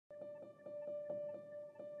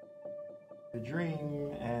The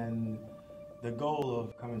dream and the goal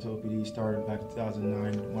of coming to OPD started back in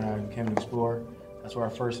 2009 when I became an explorer. That's where I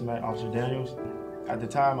first met Officer Daniels. At the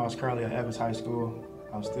time, I was currently at Evans High School.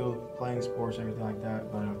 I was still playing sports and everything like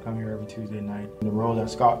that, but I'd come here every Tuesday night. The role that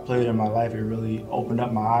Scott played in my life, it really opened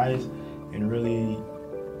up my eyes and really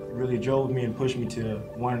drove me and pushed me to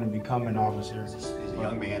wanting to become an officer. He's a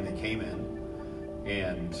young man that came in,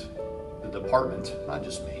 and the department, not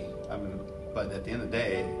just me, but at the end of the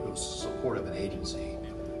day, it was support of an agency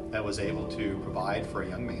that was able to provide for a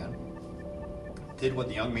young man, did what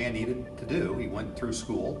the young man needed to do. He went through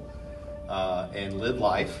school and lived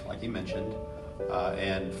life, like he mentioned,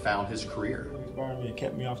 and found his career. It inspired me. It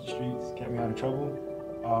kept me off the streets, kept me out of trouble.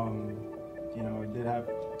 You know, I did have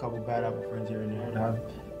a couple bad apple friends here and there. I have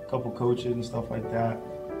a couple coaches and stuff like that.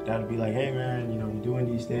 That'd be like, hey man, you know, you're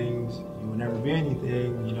doing these things, you will never be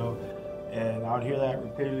anything, you know. And I would hear that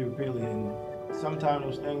repeatedly, and sometimes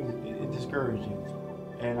those things, it discouraged you.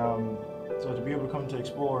 And so to be able to come to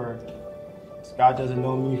Explorer, Scott doesn't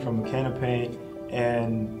know me from a can of paint,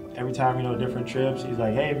 and every time, you know, different trips, he's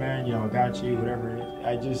like, hey man, you know, I got you, whatever it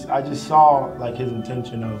is. I just saw like his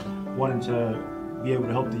intention of wanting to be able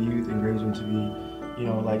to help the youth and raise them to be, you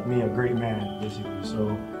know, like me, a great man, basically.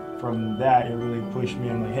 So from that, it really pushed me.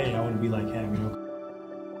 I'm like, hey, I want to be like him, you know.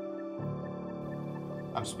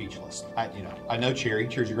 I'm speechless. I know Chery.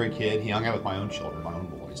 Chery's a great kid. He hung out with my own children, my own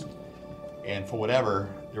boys. And for whatever,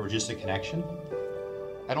 there was just a connection.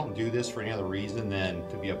 I don't do this for any other reason than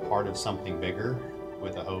to be a part of something bigger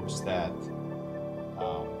with the hopes that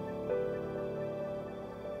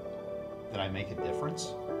that I make a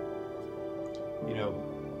difference. You know,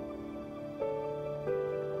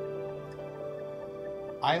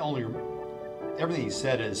 everything he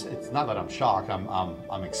said is, it's not that I'm shocked.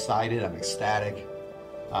 I'm excited. I'm ecstatic.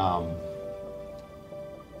 I'm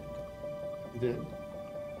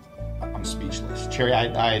speechless. Chery,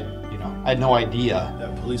 I had no idea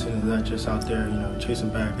that policing is not just out there, you know, chasing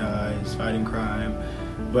bad guys, fighting crime,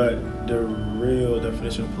 but the real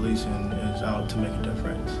definition of policing is out to make a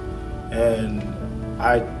difference. And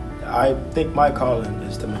I think my calling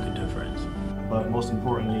is to make a difference. But most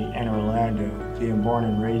importantly, in Orlando, being born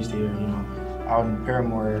and raised here, you know, out in the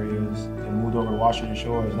Parramore areas and moved over to Washington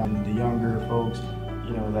Shores, and the younger folks,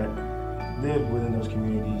 you know, that live within those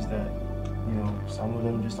communities that, you know, some of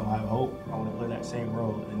them just don't have hope. I want to play that same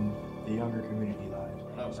role in the younger community lives.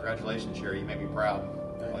 No, congratulations, Chery. You made me proud.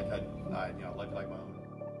 Like I love you like my own.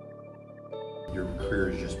 Your career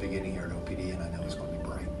is just beginning here at OPD, and I know it's going to be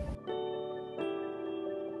bright.